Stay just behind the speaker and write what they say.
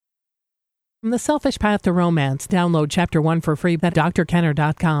From The Selfish Path to Romance, download Chapter 1 for free at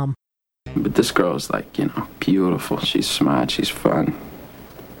drkenner.com. But this girl's beautiful. She's smart. She's fun.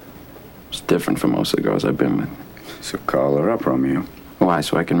 It's different from most of the girls I've been with. So call her up, Romeo. Why?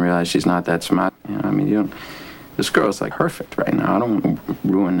 So I can realize she's not that smart? This girl's perfect right now. I don't want to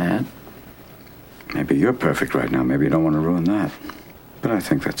ruin that. Maybe you're perfect right now. Maybe you don't want to ruin that. But I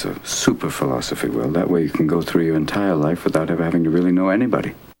think that's a super philosophy, Will. That way you can go through your entire life without ever having to really know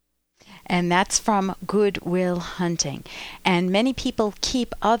anybody. And that's from Good Will Hunting. And many people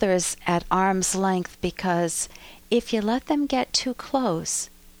keep others at arm's length because if you let them get too close,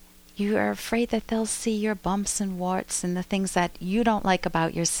 you are afraid that they'll see your bumps and warts and the things that you don't like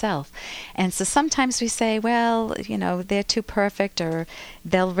about yourself. And so sometimes we say, well, they're too perfect, or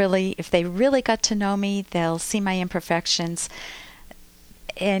if they really got to know me, they'll see my imperfections.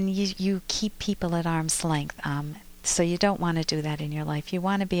 And you keep people at arm's length. So you don't want to do that in your life. You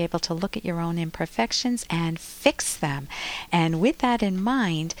want to be able to look at your own imperfections and fix them. And with that in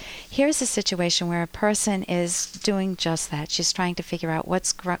mind, here's a situation where a person is doing just that. She's trying to figure out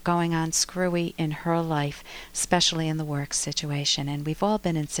what's going on screwy in her life, especially in the work situation. And we've all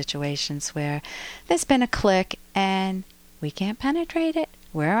been in situations where there's been a click and we can't penetrate it.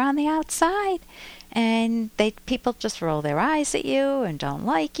 We're on the outside. And people just roll their eyes at you and don't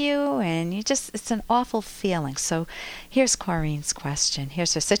like you, and it's an awful feeling. So here's Corrine's question.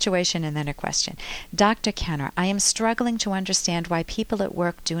 Here's her situation and then her question. Dr. Kenner, I am struggling to understand why people at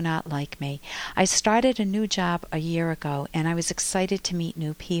work do not like me. I started a new job a year ago, and I was excited to meet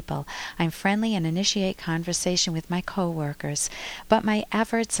new people. I'm friendly and initiate conversation with my coworkers, but my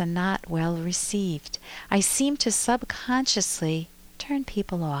efforts are not well received. I seem to subconsciously turn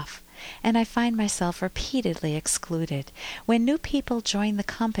people off, and I find myself repeatedly excluded. When new people join the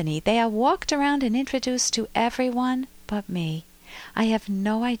company, they are walked around and introduced to everyone but me. I have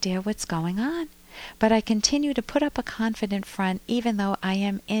no idea what's going on, but I continue to put up a confident front even though I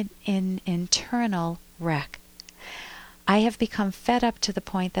am in an internal wreck. I have become fed up to the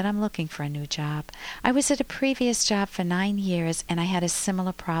point that I'm looking for a new job. I was at a previous job for 9 years, and I had a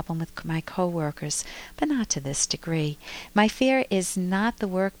similar problem with my coworkers, but not to this degree. My fear is not the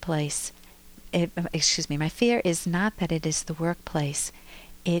workplace. My fear is not that it is the workplace.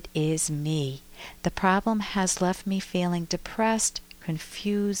 It is me. The problem has left me feeling depressed,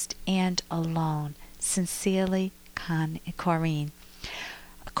 confused, and alone. Sincerely, Corrine.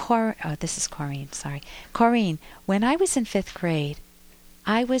 This is Corrine, sorry. Corrine, when I was in 5th grade,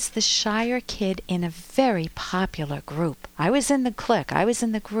 I was the shyer kid in a very popular group. I was in the clique. I was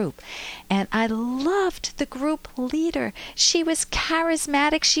in the group. And I loved the group leader. She was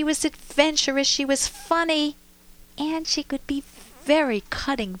charismatic. She was adventurous. She was funny. And she could be very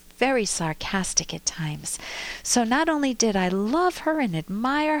cutting, very sarcastic at times. So not only did I love her and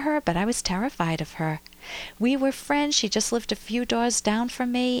admire her, but I was terrified of her. We were friends. She just lived a few doors down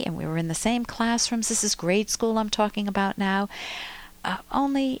from me, and we were in the same classrooms. This is grade school I'm talking about now.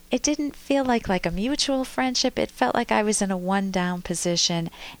 Only it didn't feel like a mutual friendship. It felt like I was in a one-down position,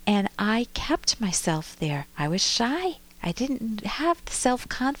 and I kept myself there. I was shy. I didn't have the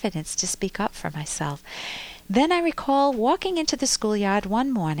self-confidence to speak up for myself. Then I recall walking into the schoolyard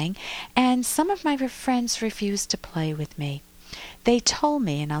one morning, and some of my friends refused to play with me. They told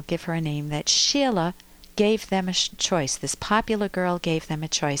me, and I'll give her a name, that Sheila gave them a choice. This popular girl gave them a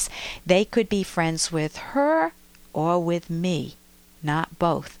choice. They could be friends with her or with me, not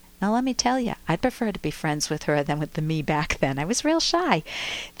both. Now let me tell you, I'd prefer to be friends with her than with the me back then. I was real shy.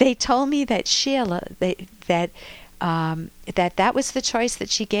 They told me that Sheila, that was the choice that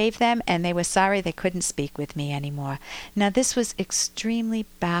she gave them, and they were sorry they couldn't speak with me anymore. Now this was extremely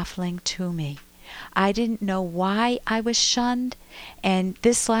baffling to me. I didn't know why I was shunned, and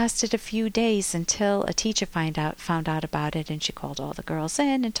this lasted a few days until a teacher found out about it, and she called all the girls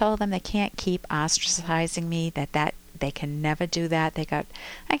in and told them they can't keep ostracizing me, that they can never do that. They got,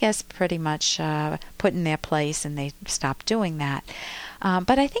 I guess, pretty much put in their place, and they stopped doing that.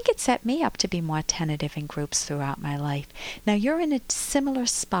 But I think it set me up to be more tentative in groups throughout my life. Now you're in a similar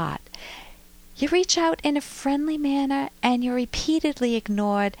spot. You reach out in a friendly manner, and you're repeatedly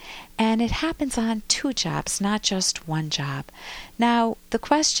ignored, and it happens on 2 jobs, not just 1 job. Now, the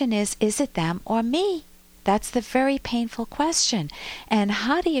question is it them or me? That's the very painful question. And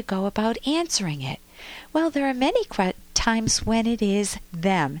how do you go about answering it? Well, there are many times when it is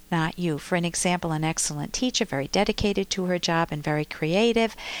them, not you. For an example, an excellent teacher, very dedicated to her job and very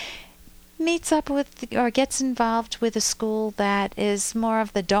creative, meets up with or gets involved with a school that is more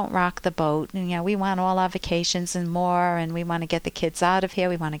of the don't rock the boat. We want all our vacations and more, and we want to get the kids out of here.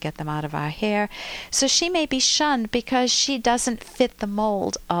 We want to get them out of our hair. So she may be shunned because she doesn't fit the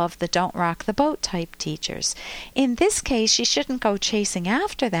mold of the don't rock the boat type teachers. In this case, she shouldn't go chasing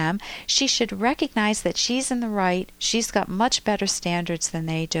after them. She should recognize that she's in the right. She's got much better standards than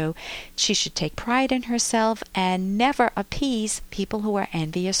they do. She should take pride in herself and never appease people who are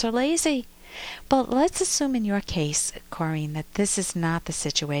envious or lazy. But let's assume in your case, Corrine, that this is not the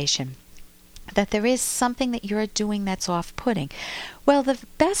situation, that there is something that you're doing that's off-putting. Well, the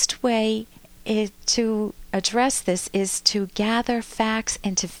best way to address this is to gather facts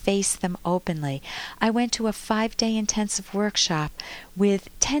and to face them openly. I went to a 5-day intensive workshop with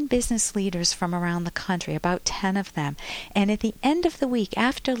 10 business leaders from around the country, about 10 of them. And at the end of the week,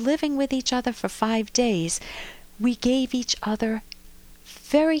 after living with each other for 5 days, we gave each other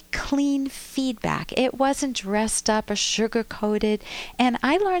very clean feedback. It wasn't dressed up or sugar-coated, and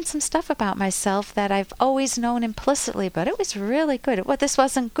I learned some stuff about myself that I've always known implicitly, but it was really good. This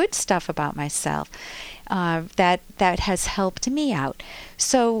wasn't good stuff about myself that has helped me out.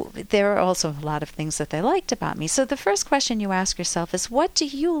 So there are also a lot of things that they liked about me. So the first question you ask yourself is, what do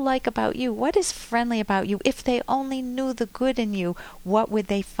you like about you? What is friendly about you? If they only knew the good in you, what would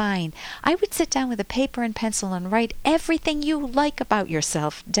they find? I would sit down with a paper and pencil and write everything you like about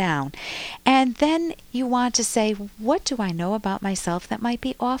yourself down. And then you want to say, what do I know about myself that might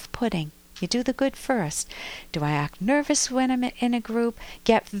be off-putting? You do the good first. Do I act nervous when I'm in a group?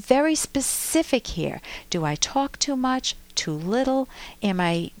 Get very specific here. Do I talk too much? Too little? Am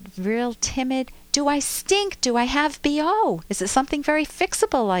I real timid? Do I stink? Do I have BO? Is it something very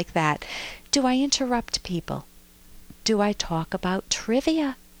fixable like that? Do I interrupt people? Do I talk about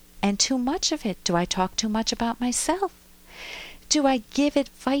trivia and too much of it? Do I talk too much about myself? Do I give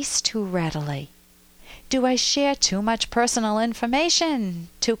advice too readily? Do I share too much personal information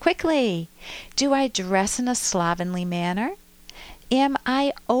too quickly? Do I dress in a slovenly manner? Am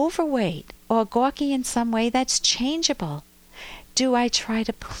I overweight or gawky in some way that's changeable? Do I try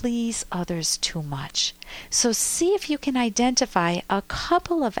to please others too much? So see if you can identify a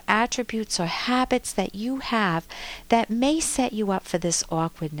couple of attributes or habits that you have that may set you up for this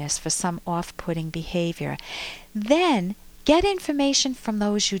awkwardness, for some off-putting behavior. Then get information from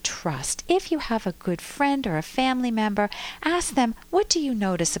those you trust. If you have a good friend or a family member, ask them, what do you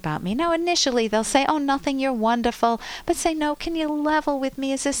notice about me? Now, initially, they'll say, oh, nothing, you're wonderful. But say, no, can you level with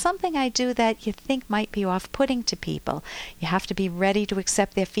me? Is there something I do that you think might be off-putting to people? You have to be ready to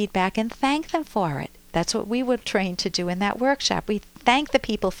accept their feedback and thank them for it. That's what we were trained to do in that workshop. We thank the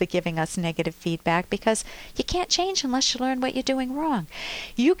people for giving us negative feedback because you can't change unless you learn what you're doing wrong.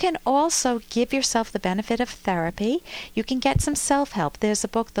 You can also give yourself the benefit of therapy. You can get some self-help. There's a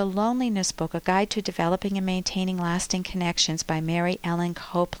book, The Loneliness Book, A Guide to Developing and Maintaining Lasting Connections by Mary Ellen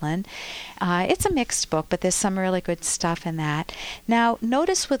Copeland. It's a mixed book, but there's some really good stuff in that. Now,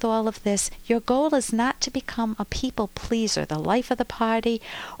 notice with all of this, your goal is not to become a people pleaser, the life of the party,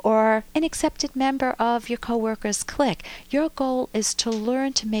 or an accepted member of your coworkers' clique. Your goal is to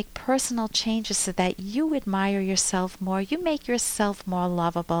learn to make personal changes so that you admire yourself more, you make yourself more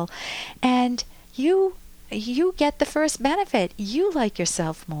lovable, and you get the first benefit. You like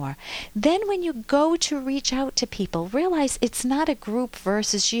yourself more. Then when you go to reach out to people, realize it's not a group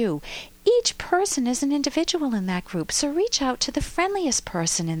versus you. Each person is an individual in that group, so reach out to the friendliest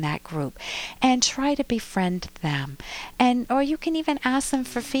person in that group and try to befriend them. Or you can even ask them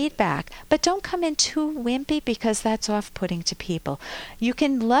for feedback, but don't come in too wimpy because that's off-putting to people. You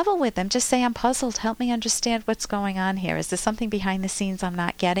can level with them. Just say, I'm puzzled. Help me understand what's going on here. Is there something behind the scenes I'm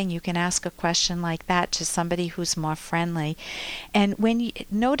not getting? You can ask a question like that to somebody who's more friendly. And when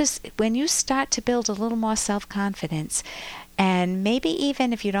you start to build a little more self-confidence, and maybe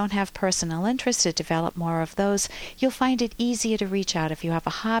even if you don't have personal interest to develop more of those, you'll find it easier to reach out. If you have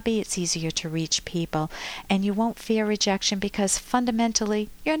a hobby, it's easier to reach people. And you won't fear rejection because fundamentally,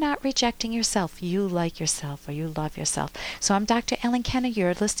 you're not rejecting yourself. You like yourself or you love yourself. So I'm Dr. Ellen Kenner.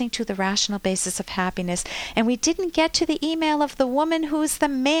 You're listening to The Rational Basis of Happiness. And we didn't get to the email of the woman who's the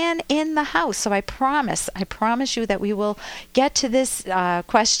man in the house. So I promise you that we will get to this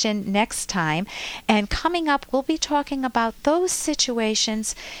question next time. And coming up, we'll be talking about those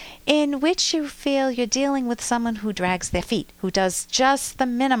situations in which you feel you're dealing with someone who drags their feet, who does just the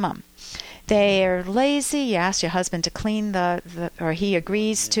minimum. they're lazy. You ask your husband to clean or he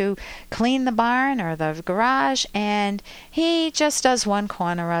agrees to clean the barn or the garage, and he just does one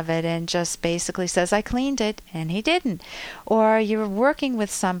corner of it and just basically says, I cleaned it, and he didn't. Or you're working with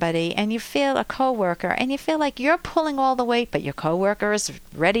somebody and you feel a coworker and you feel like you're pulling all the weight, but your coworker is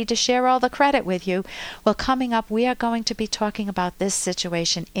ready to share all the credit with you. Well, coming up, we are going to be talking about this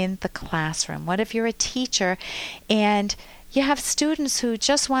situation in the classroom. What if you're a teacher and you have students who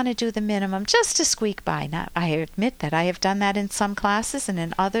just want to do the minimum just to squeak by? Now, I admit that I have done that in some classes, and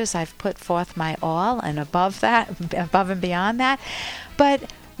in others I've put forth my all and above and beyond that.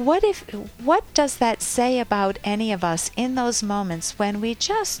 But what does that say about any of us in those moments when we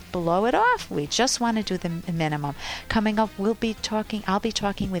just blow it off? We just want to do the minimum. Coming up, I'll be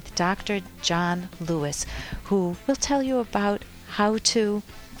talking with Dr. John Lewis, who will tell you about how to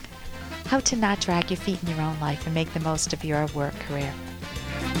not drag your feet in your own life and make the most of your work career.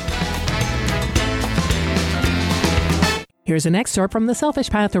 Here's an excerpt from The Selfish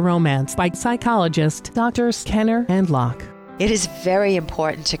Path to Romance by psychologists Drs. Kenner and Locke. It is very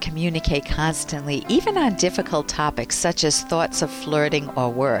important to communicate constantly, even on difficult topics such as thoughts of flirting or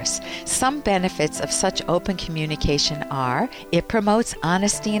worse. Some benefits of such open communication are: it promotes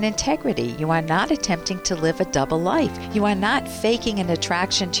honesty and integrity. You are not attempting to live a double life. You are not faking an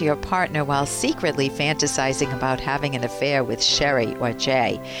attraction to your partner while secretly fantasizing about having an affair with Sherry or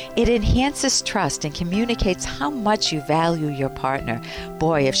Jay. It enhances trust and communicates how much you value your partner.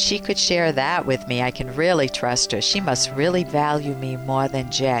 Boy, if she could share that with me, I can really trust her. She must really value me more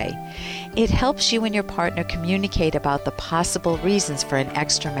than Jay. It helps you and your partner communicate about the possible reasons for an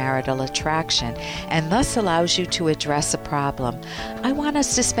extramarital attraction and thus allows you to address a problem. I want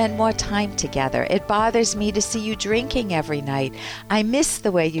us to spend more time together. It bothers me to see you drinking every night. I miss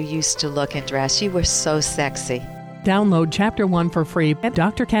the way you used to look and dress. You were so sexy. Download Chapter 1 for free at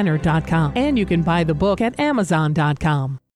drkenner.com, and you can buy the book at amazon.com.